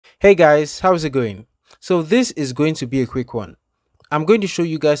Hey guys, how's it going? So this is going to be a quick one. I'm going to show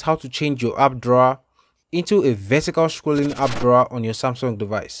you guys how to change your app drawer into a vertical scrolling app drawer on your Samsung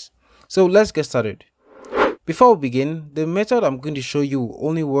device. So let's get started. Before we begin, the method I'm going to show you will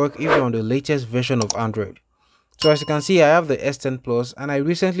only work if you're on the latest version of Android. So as you can see, I have the S10 Plus and I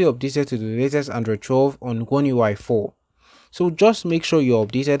recently updated to the latest Android 12 on One UI 4. So just make sure you're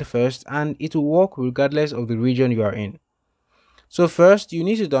updated first and it will work regardless of the region you are in. So first, you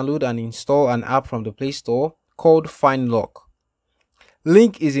need to download and install an app from the Play Store called FindLock.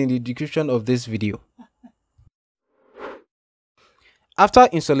 Link is in the description of this video. After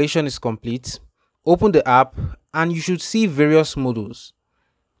installation is complete, open the app and you should see various models.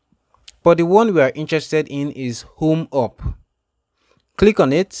 But the one we are interested in is Home Up. Click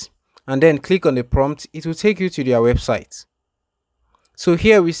on it and then click on the prompt. It will take you to their website. So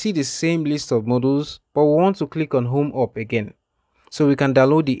here we see the same list of models, but we want to click on Home Up again, so we can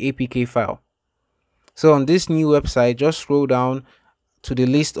download the APK file. So on this new website, just scroll down to the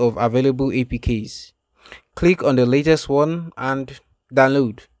list of available APKs. Click on the latest one and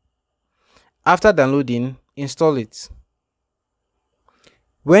download. After downloading, install it.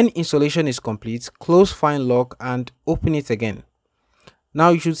 When installation is complete, close FindLock and open it again.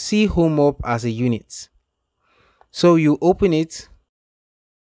 Now you should see Home Up as a unit. So you open it,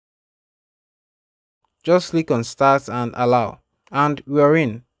 just click on Start and Allow, and we are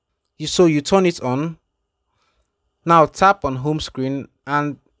in. So you turn it on. Now tap on home screen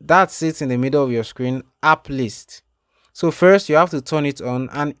and that sits in the middle of your screen, app list. So first you have to turn it on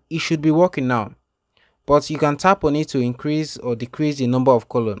and it should be working now, but you can tap on it to increase or decrease the number of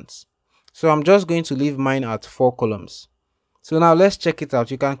columns. So I'm just going to leave mine at 4 columns. So now let's check it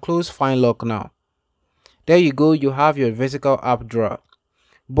out. You can close FindLock now. There you go, you have your vertical app drawer.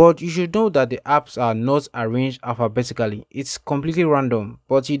 But you should know that the apps are not arranged alphabetically. It's completely random,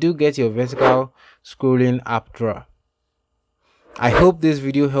 but you do get your vertical scrolling app drawer. I hope this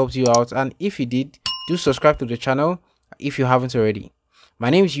video helped you out, and if you did, do subscribe to the channel if you haven't already. My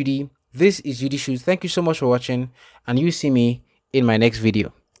name is Yudi. This is Yudi Shoes. Thank you so much for watching, and you see me in my next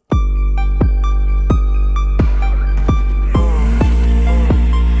video.